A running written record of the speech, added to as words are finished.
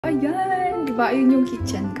ayan. Diba? Ayun yung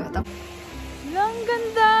kitchen ko. Ang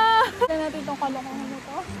ganda! Tignan natin itong kalokohan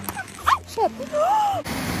nito. Shit!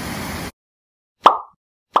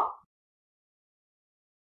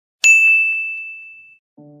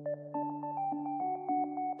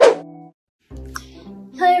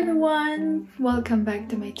 Hi everyone! Welcome back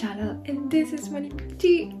to my channel, and this is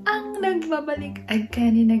Monicnic, ang nagbabalik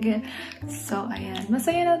again and again. So, ayan.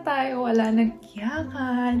 Masaya na tayo. Wala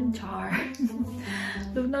nagyakan. Char.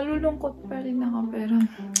 Nalulungkot pa rin ako, pero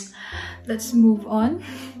let's move on.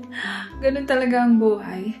 Ganun talaga ang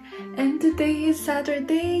buhay. And today is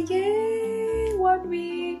Saturday. Yay! 1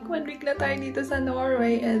 week! 1 week na tayo dito sa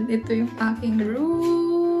Norway, and ito yung aking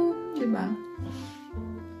room. Diba?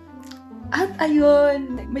 At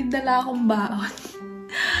ayun, may dala akong baon.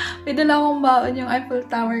 May dala akong baon yung Eiffel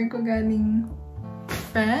Tower ko galing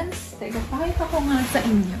France. Teka, pakita ko nga sa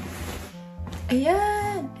inyo.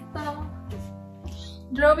 Ayan! Ito.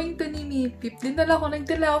 Drawing to ni Mipip. Nagdala ko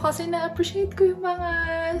kasi na-appreciate ko yung mga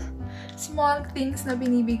small things na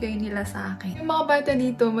binibigay nila sa akin. Yung mga bata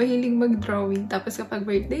dito, mahiling mag-drawing. Tapos kapag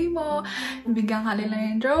birthday mo, bigyan ka nila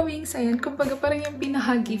yung drawings. Ayan, kumbaga parang yung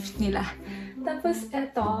pinaka-gift nila. Tapos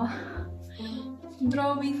eto,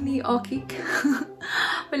 drawing ni Okik.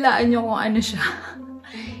 Walaan nyo kung ano siya.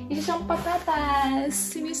 Isa siyang patatas.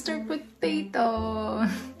 Si Mr. Potato.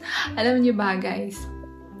 Alam niyo ba, guys?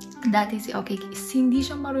 Dati si Okik is hindi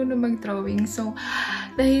siya marunong mag-drawing. So,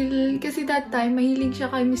 dahil kasi that time, mahilig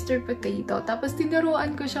siya kay Mr. Potato. Tapos,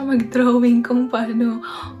 tinuruan ko siya mag-drawing kung paano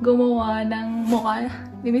gumawa ng mukha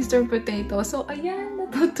ni Mr. Potato. So, ayan,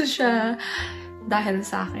 natuto siya. Dahil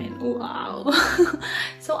sa akin. Wow!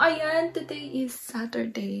 So, ayan. Today is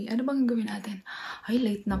Saturday. Ano bang gawin natin? Ay,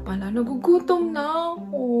 late na pala. Nagugutom na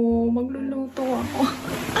ako. Magluluto ako.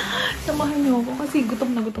 Samahan niyo ako kasi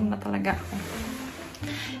gutom na talaga ako.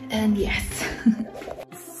 And yes.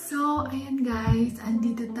 So, ayan guys.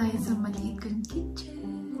 Andito tayo sa maliit kong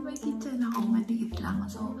kitchen. May kitchen ako. Maliit lang.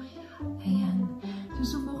 So, ayan.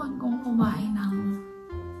 Susubukan kong kumain ng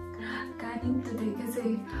kanin today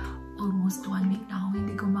kasi almost 1 week na ako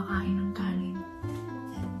hindi kumakain ng kanin.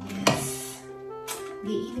 And yes.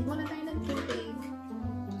 Iinit muna tayo ng tubig.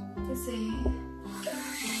 Kasi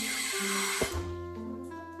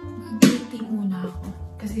mag-eating muna ako.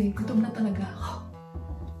 Kasi gutom na talaga ako.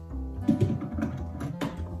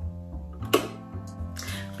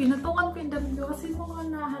 Pinatukan ko yung dami ko kasi mga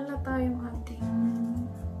nahalata yung ating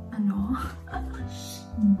ano?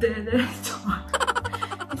 Diretso.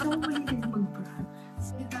 Isang mahilig mag-brand.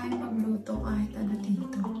 Sige tayo magluto kahit ano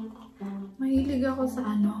dito. Mahilig ako sa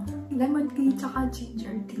ano, lemon tea tsaka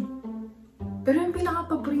ginger tea. Pero yung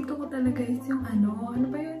pinaka-paborito ko talaga is yung ano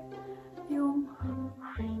ba yun?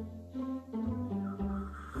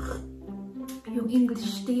 Yung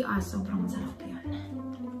English tea, sobrang sarap yun.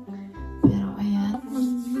 Pero ayan,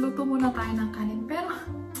 magluto muna tayo ng kanin. Pero,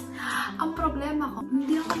 ang problema ko,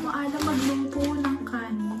 hindi ako maalam magluto ng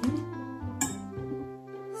kanin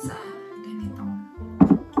sa ganitong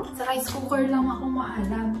sa rice cooker lang ako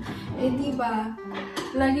maalam. Eh, diba?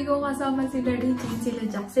 Lagi ko kasama sila Ricky, sila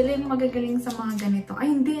Jack. Sila yung magagaling sa mga ganito.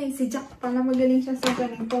 Ay, hindi. Si Jack pala magaling siya sa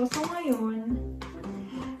ganito. So, ngayon,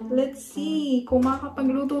 let's see kung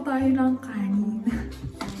makapagluto tayo ng kanin.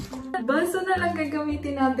 Baso na lang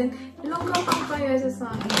gagamitin natin. Ilang kapang kaya sa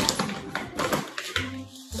akin?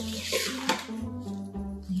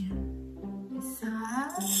 Ayan.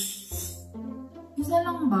 Isa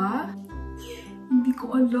lang ba? Hindi ko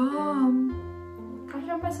alam.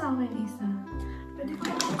 Kasya ba sa akin isa? Pwede ko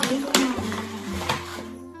naman kayo na.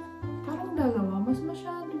 Parang dalawa. Mas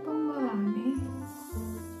masyado pang marami.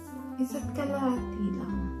 Isa't kalahati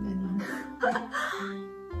lang. Ganon.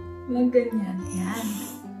 Lang ganyan. Yan.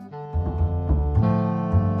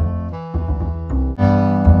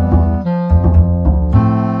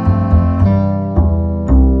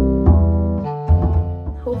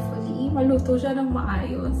 Hopefully, maluto siya ng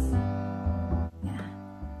maayos.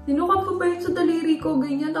 Sinukat ko pa yun sa daliri ko,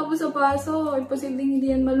 ganyan, tapos sa baso. Imposibleng hindi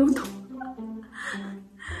yan maluto.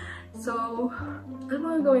 So, ano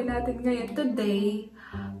mga gawin natin ngayon? Today,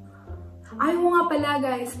 ayaw nga pala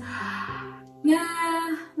guys,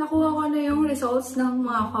 nakuha ko na yung results ng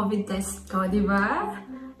mga COVID test ko, di ba?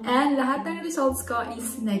 And lahat ng results ko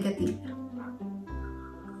is negative.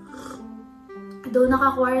 Though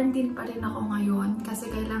naka-quarantine pa rin ako ngayon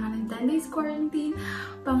kasi kailangan ng 10 days quarantine.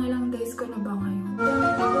 Pangilang days ko na ba ngayon?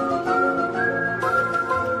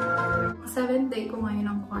 7th day ko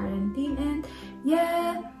ngayon ng quarantine. And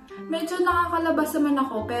yeah, medyo nakakalabas naman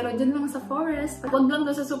ako pero dun lang sa forest. Huwag lang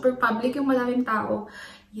doon sa super public yung maraming tao.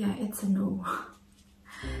 Yeah, it's a no.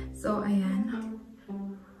 So, ayan.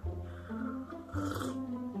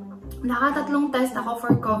 Nakatatlong test ako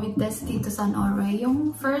for COVID test dito sa Norway.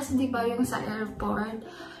 Yung first, di ba, yung sa airport.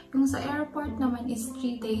 Yung sa airport naman is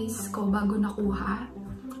 3 days ko bago nakuha.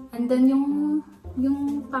 And then yung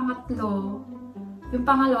pangatlo, yung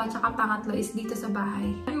pangalawa at saka pangatlo is dito sa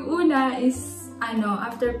bahay. Yung una is,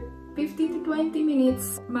 after 15 to 20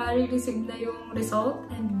 minutes, ma-receive na yung result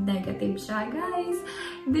and negative siya, guys.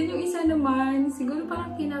 And then yung isa naman, siguro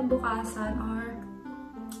parang kinabukasan or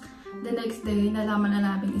the next day, nalaman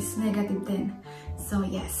na namin is negative din. So,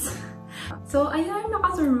 yes. So, ayan,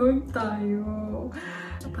 nakasurvive tayo.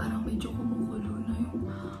 Parang medyo kumukulo na yung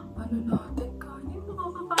natin, kanin.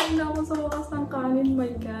 Makakakain na ako sa wakas ng kanin,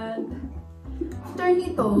 my God. After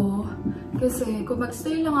nito, kasi kung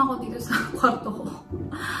magstay lang ako dito sa kwarto ko,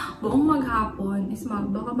 buong maghapon is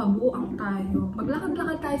baka mabuang tayo.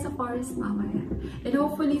 Maglakad-lakad tayo sa forest mamaya. And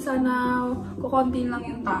hopefully, sana kukonti lang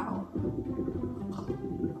yung tao.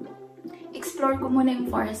 Explore ko muna yung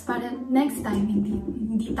forest para next time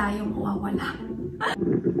hindi tayo mawawala.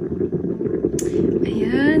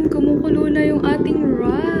 Ayan, kumukulo na yung ating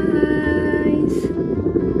rice.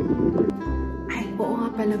 Ay, oo nga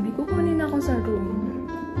pala, may kukunin ako sa room.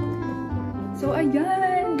 So,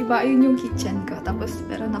 ayan, diba, ayun yung kitchen ko. Tapos,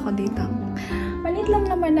 meron ako dito. Maliit lang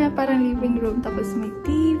naman na parang living room. Tapos, may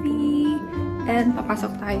TV. And,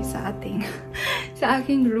 papasok tayo sa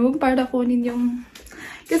aking room para kunin yung...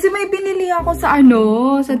 Kasi may binili ako sa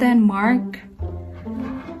sa Denmark.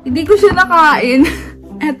 Hindi ko siya nakain.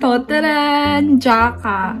 Eto, taran!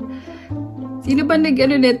 Jaka. Sino ba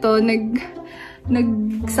nito?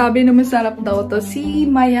 Nagsabi na masarap daw to. Si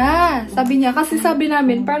Maya. Sabi niya, kasi sabi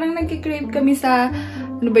namin, parang nagkikrave kami sa,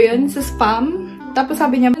 sa spam. Tapos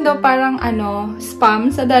sabi niya, daw parang, spam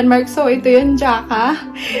sa Denmark. So, ito yun, Jaka.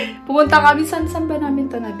 Pumunta kami, saan ba namin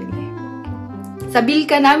to nabili? Sa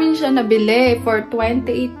Bilka namin siya nabili for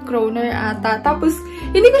 28 kroner ata. Tapos,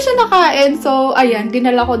 hindi ko siya nakain. So, ayan,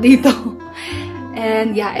 dinala ko dito.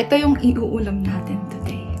 And yeah, ito yung iuulam natin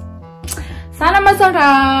today. Sana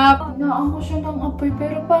masarap! Naan ko siya ng apoy,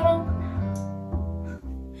 pero parang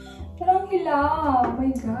hilaw. Oh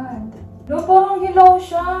my God. No, parang hilaw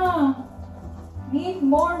siya. Need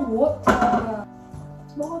more water.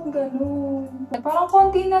 Bakit ganun? Parang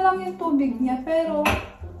konti na lang yung tubig niya, pero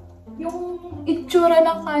yung itsura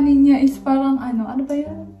ng kanin niya is parang ano ba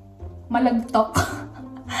yun? Malagtok.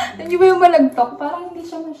 Hindi ba yung malagtok? Parang hindi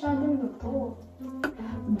siya masyadong luto.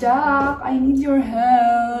 Jack, I need your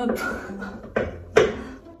help.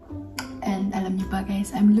 And alam niyo ba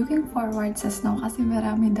guys, I'm looking forward sa snow kasi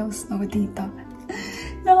marami daw snow dito.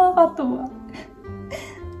 Nakakatuwa.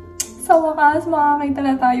 Sa wakas, makakita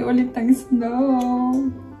na tayo ulit ng snow.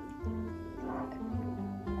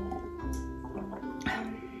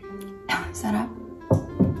 Sarap.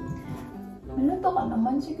 Maluto ka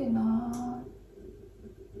naman, sige na.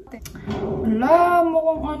 Wala,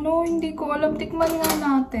 mukhang hindi ko alam. Tikman nga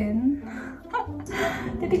natin.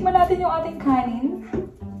 Titikman natin yung ating kanin.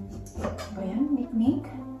 Ba yan? Monicnic?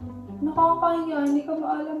 Nakakahiya, hindi ka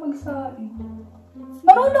maalam magsaing.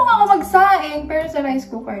 Marunong ako magsaing, pero sa rice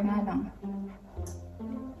cooker na lang.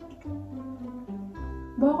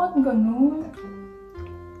 Bakit ganun?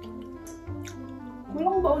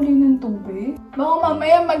 Walang ba uli ng tubig? Baka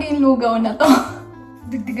mamaya maging lugaw na to.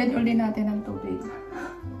 Digdigan uli natin ng tubig.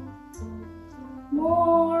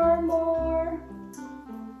 More.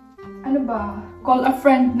 Ano ba? Call a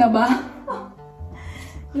friend na ba?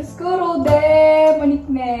 Diyos ko, Rode!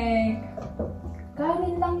 Monicnic!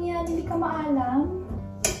 Kanin lang yan, hindi ka maalam.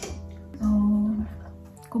 So,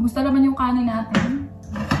 kumusta naman yung kanin natin?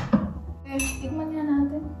 Okay, tikman nga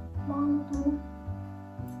natin.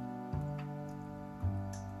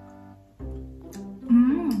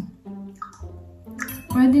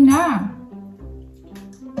 Pwede na.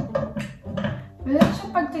 Pwede na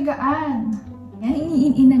siyang pagtigaan. Yan,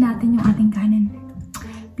 iniin na natin yung ating kanin.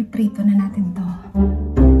 Piprito na natin to.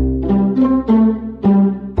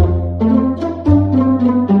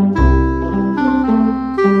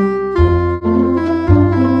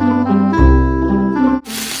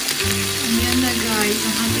 Ayan na guys,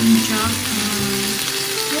 ang ating jaka.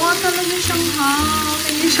 Mukha talaga siyang hang.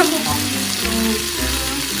 Hindi siya mukhang gusto.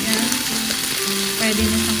 Ayan. Pwede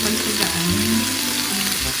na siyang pagtigaan.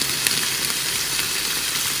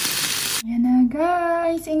 Ayan na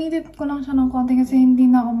guys. Inedit ko lang siya ng konti kasi hindi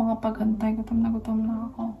na ako makapagantay. Gutom na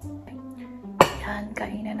ako. Ayan,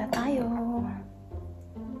 kainan na tayo.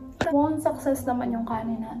 One success naman yung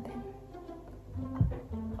kanin natin.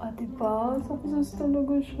 Diba? Success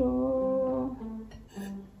talaga siya.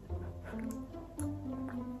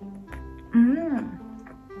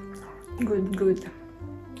 Good.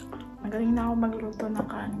 Magaling na ako magluto ng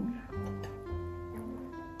kanin.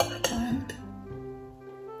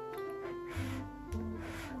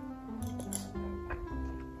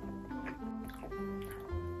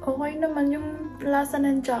 Okay naman. Yung lasa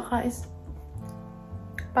ng tsaka is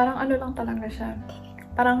parang ano lang talaga siya.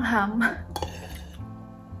 Parang ham.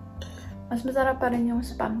 Mas masarap pa rin yung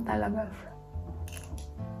spam talaga.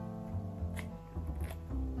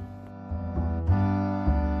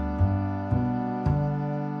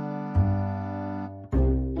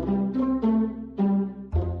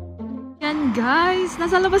 Yan guys,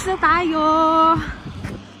 nasa labas na tayo.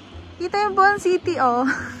 Kita yung buong city oh.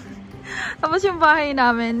 Tapos yung bahay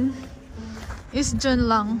namin is dyan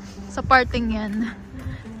lang sa parting yan.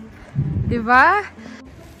 Diba?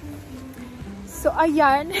 So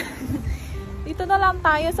ayan. Dito na lang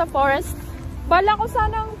tayo sa forest. Bala ko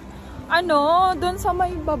sanang doon sa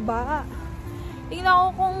may baba. Tingnan ko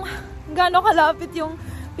kung gaano kalapit yung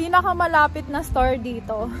pinakamalapit na store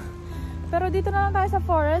dito. Pero dito na lang tayo sa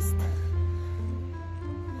forest.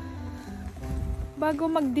 Bago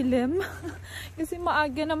magdilim. Kasi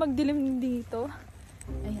maaga na magdilim dito.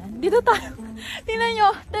 Ayan. Dito tayo. Tingnan nyo.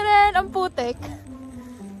 Taren! Ang putik.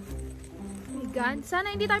 Oh my God.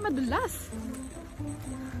 Sana hindi tayo madulas.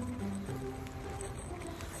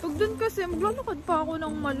 Pag dun kasi, maglalakad pa ako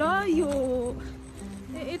ng malayo.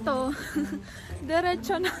 Eh, ito.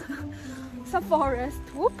 Diretso na sa forest.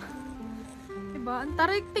 Whoop! Diba? Ang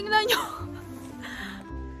tarik. Tingnan nyo.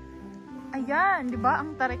 Ayan. Diba?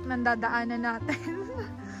 Ang tarik ng dadaanan natin.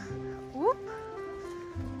 Whoop!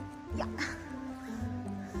 Yeah.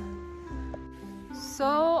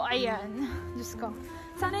 So, ayan. Diyos ko.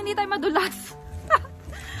 Sana hindi tayo madulas.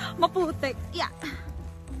 Maputik. Yeah.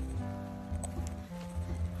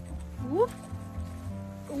 Whoop!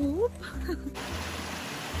 Whoop!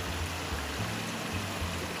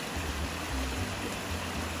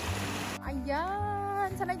 Ayan!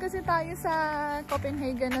 Sanay kasi tayo sa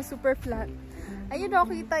Copenhagen na super flat. Ayun o,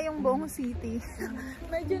 kita yung buong city.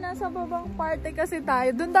 Medyo nasa babang parte kasi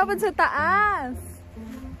tayo. Doon dapat sa taas.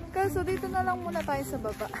 Kaso dito na lang muna tayo sa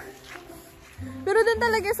baba. Pero doon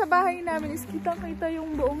talaga sa bahay namin is kitang-kita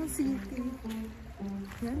yung buong city.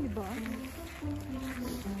 Yan, diba?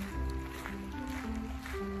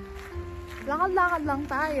 Lakad-lakad lang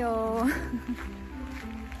tayo.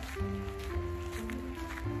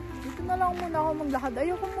 Dito na lang muna ako maglakad.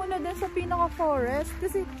 Ayoko muna din sa pinaka-forest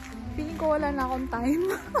kasi feeling ko wala na akong time.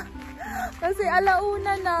 Kasi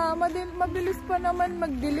alauna na, mabilis pa naman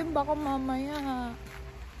magdilim, baka mamaya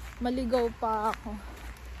maligaw pa ako.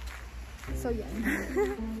 So yan.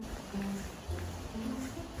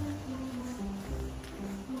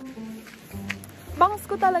 Bangs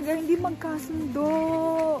ko talaga hindi magkasundo.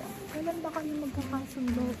 Kailan ba kami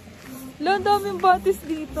magkakasundo? Wala, daming batis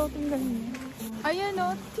dito. Tingnan niyo. Ayan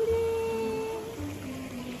o.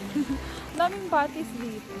 Daming batis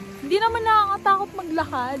dito. Hindi naman nakakatakot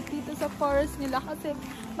maglakad dito sa forest nila kasi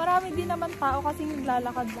marami din naman tao kasi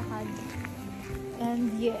naglalakad-lakad.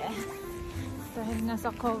 And yeah. Dahil nga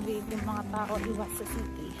sa COVID, yung mga tao iwas sa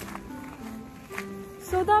city.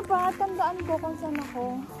 So dapat tandaan ko kung saan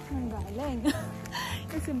ako nanggaling.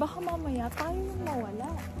 Kasi baka mamaya tayo yung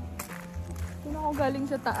mawala. Doon ako galing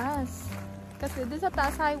sa taas. Kasi doon sa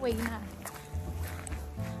taas highway na.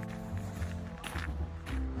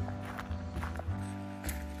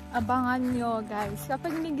 Abangan nyo guys.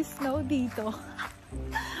 Kapag nag-snow dito.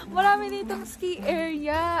 Marami ditong ski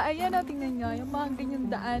area. Ayan o, tingnan nyo. Yung mga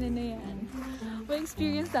ganyang daanan na yan. May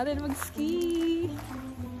experience natin mag-ski.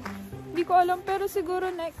 Hindi ko alam pero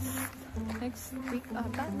siguro next week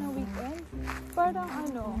ata na weekend. Parang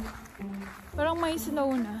parang may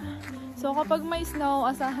snow na. So kapag may snow,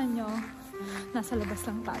 asahan nyo, nasa labas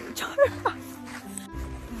lang tayo.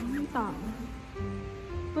 May tao.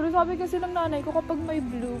 Pero sabi kasi ng nanay ko kapag may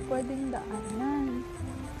blue, pwedeng daanan.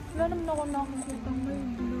 Wala naman ako nakakita may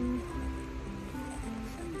blue.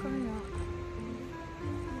 Saan kaya?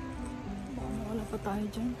 Baka wala pa tayo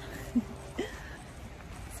dyan.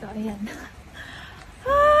 So ayan.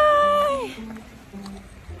 Hi!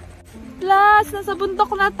 Plus, nasa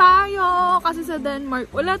bundok na tayo. Kasi sa Denmark,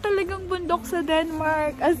 wala talagang bundok sa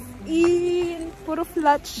Denmark. As in, puro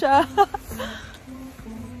flat siya.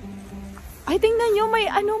 Ay, tingnan nyo,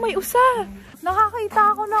 may usa. Nakakita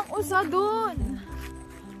ako ng usa dun.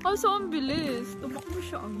 Kaso ang bilis. Tumakbo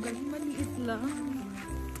siya agad. Maliit lang.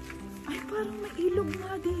 Ay, parang may ilog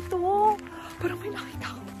nga dito. Parang may nakita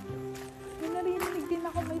ko. May narinig din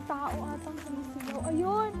ako may tao atang sumisigaw.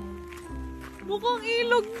 Ayun. Mukhang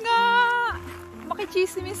ilog nga.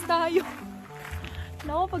 Makichismis tayo.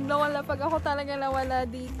 Naku, pag ako talaga nawala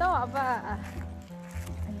dito, aba.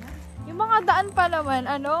 Ayan. Yung mga daan pa naman,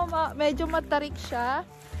 medyo matarik siya.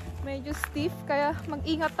 Medyo stiff, kaya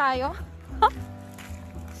mag-ingat tayo.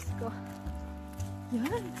 Let's go.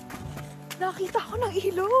 Yan. Nakita ko ng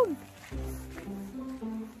ilog.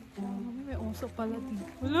 puso pala dito.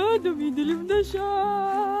 Wala, dumidilim na siya.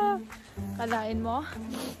 Kalain mo?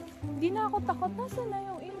 Hindi na ako takot. Nasaan na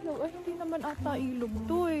yung ilog? Ay, hindi naman ata ilog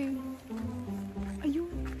to eh.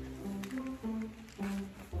 Ayun.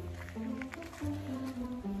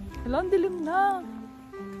 Wala, ang dilim na.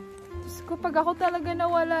 Diyos ko, pag ako talaga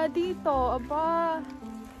nawala dito, aba.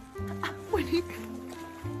 Pulik.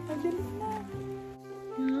 Ang dilim na.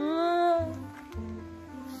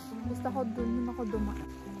 Basta ako dun ako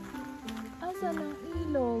dumaan. Asa ng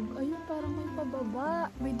ilog? Ayun, parang may pababa.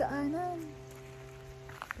 May daanan.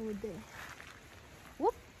 Pwede.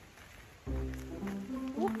 Whoop!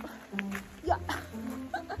 Whoop! Ya!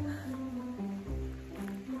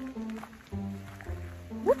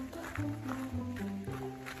 Whoop!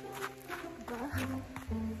 Diba?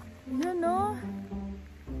 Yan o.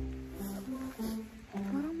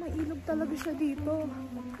 Parang may ilog talaga siya dito.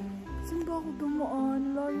 Saan ba ako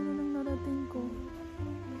dumaan? Layo na nang narating ko.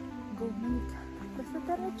 Go, mate. Basta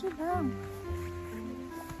diretso lang.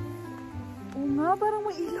 Oo nga, parang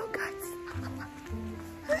may ilog, guys.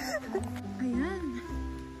 Ayan.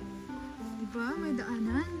 Diba? May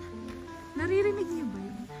daanan. Naririnig niyo ba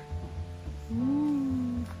yun?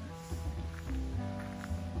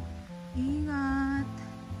 Ingat.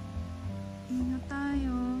 Ingat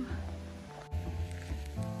tayo.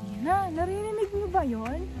 Ayan na. Naririnig niyo ba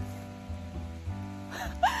yun?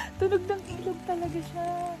 Tunog ng ilog talaga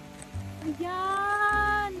siya.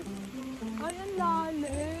 Ayan! Ay, ang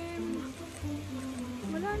lalim.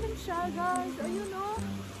 Malalim siya, guys. Ayun, oh.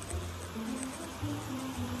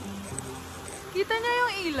 Kita niya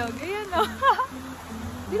yung ilog. Ayan, oh.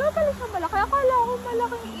 Di ba pala siya malaki? Akala ko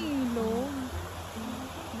malaking ilog.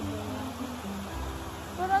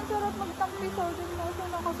 Parang sarap magtampisaw din na sa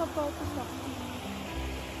nakasapatos ako.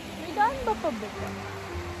 May daan ba pa ba?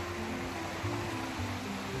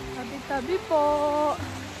 Tabi-tabi po.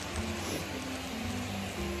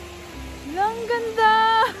 Ang ganda!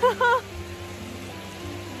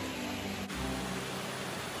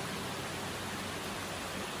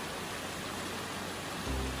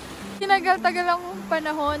 Tinagal-tagal ang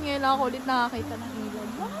panahon, ngayon lang ako ulit nakakita ng ilog.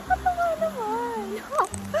 Nakakatawa naman!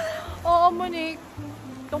 Oo, Monique.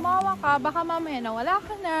 Tumawa ka, baka mamaya nawala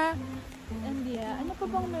ka na. Hindi ano pa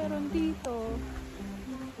bang meron dito?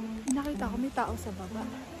 Nakita ko may tao sa baba.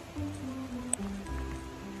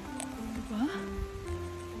 Diba?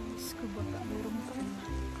 Diyos ko, baka meron pa.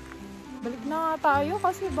 Balik na nga tayo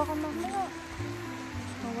kasi baka mamaya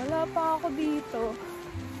wala pa ako dito.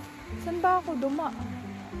 Saan ba ako dumaan?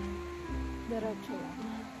 Diretso lang.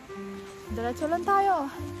 Diretso lang tayo.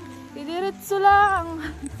 Diretso lang.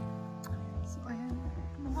 So, ayan.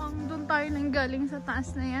 Mukhang doon tayo nang galing sa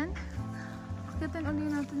taas na yan. Akitin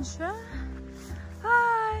ulit natin siya.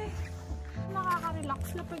 Hi!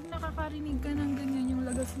 Nakaka-relax na pag nakakarinig ka ng ganyan yung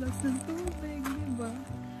lagas-las ng tubig, diba?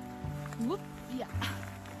 Whoop! Yeah!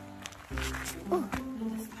 Oh!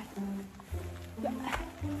 Lagas tayo. Yeah!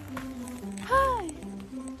 Hi!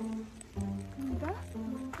 Diba?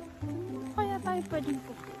 Kaya tayo pwedeng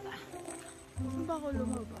pupunta. Saan ba ako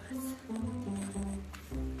lumabas?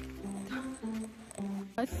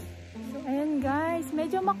 So, ayan guys,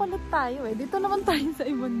 medyo makulit tayo eh. Dito naman tayo sa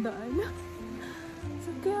ibang daan.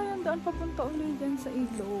 So, kaya yung daan papunta ulit dyan sa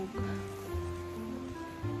ilog.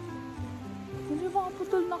 Hindi ba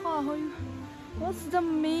kaputol na kahoy? What's the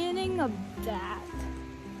meaning of that?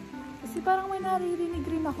 Kasi parang may naririnig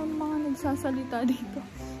rin ako ng mga nagsasalita dito.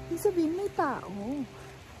 Ibig sabihin may tao.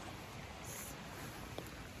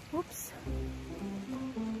 Oops.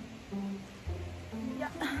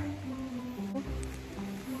 Yeah.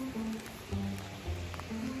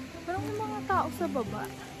 Parang may mga tao sa baba.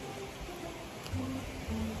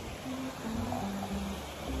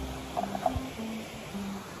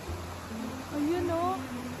 Ayun o.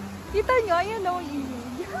 Kita nyo? Ayun o.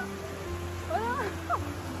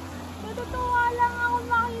 Natutuwa lang ako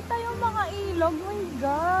makita yung mga ilog. Oh my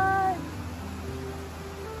God.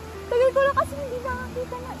 Tagal ko lang kasi hindi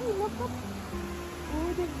nakakita ng ilog. Oh,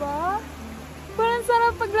 diba? Parang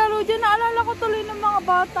sarap paglaro dyan. Naalala ko tuloy ng mga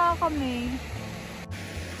bata kami.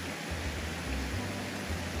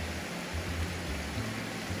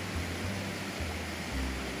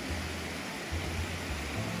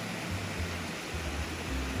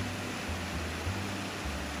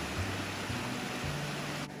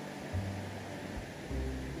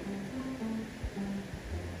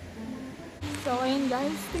 So, ayun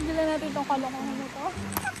guys. Tingnan natin itong kalokohan na ito.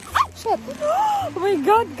 Shit! Oh my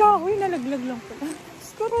God! Kahoy! Nalaglag lang pala.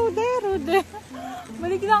 Rude, rude.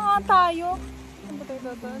 Balik na nga tayo. Saan ba tayo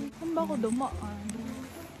dadaan? Saan ba ako dumaan?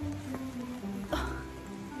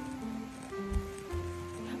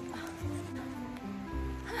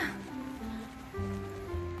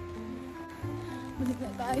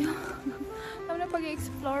 tayo. Tama na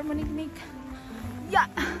pag-explore, Monicnic. Yeah!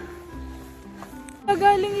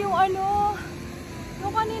 Galing yung ano,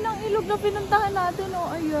 yung kaninang ilog na pinuntahan natin,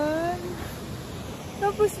 oh, ayan.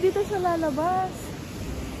 Tapos dito sa lalabas.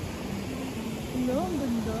 Hello, ang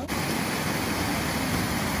ganda.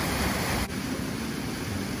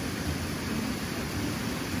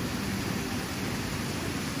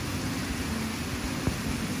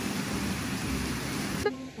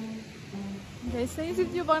 Guys, naisip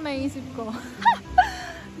nyo bang naisip ko?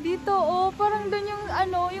 Dito, oh, parang doon yung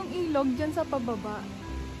ano, yung ilog dyan sa pababa.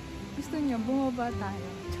 Gusto nyo, bumaba tayo.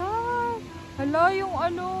 Char! Hala, yung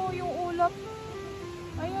ano, yung ulap.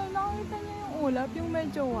 Ayun, nakakita nyo yung ulap, yung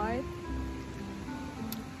medyo white.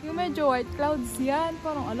 Yung medyo white clouds yan.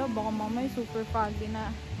 Parang, ala, baka mamay super foggy na.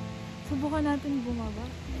 Subukan natin bumaba.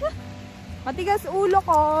 Matigas ulo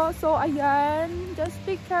ko. So, ayan. Just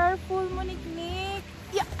be careful, Monicnic.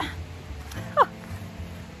 Yeah!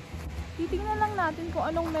 Titingnan lang natin kung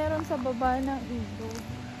anong meron sa baba ng ilog.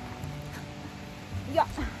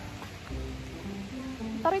 Yeah!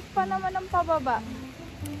 Tarik pa naman ang pababa.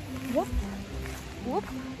 Whoop! Whoop!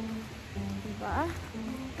 Diba?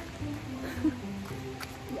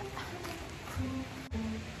 Yeah!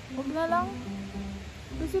 Huwag na lang.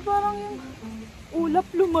 Kasi parang yung ulap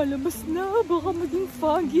lumalabas na. Baka maging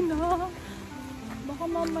foggy na. Baka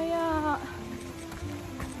mamaya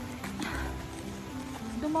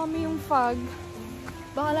dumami yung fog.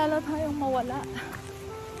 Baka lalo tayong mawala.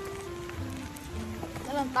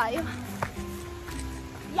 Na lang tayo.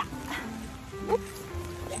 Yeah! Oops!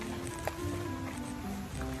 Yeah.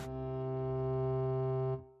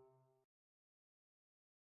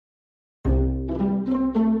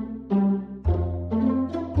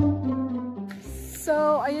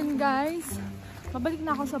 So, ayun guys. Mabalik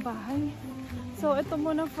na ako sa bahay. So, ito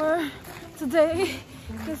muna for today.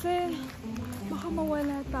 Kasi baka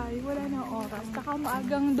mawala tayo, wala na oras. Saka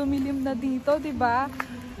maagang dumilim na dito, diba?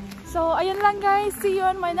 So, ayun lang guys. See you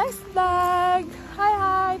on my next vlog.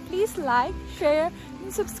 Hi! Please like, share,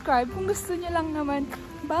 and subscribe kung gusto nyo lang naman.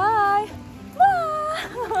 Bye!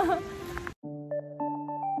 Bye!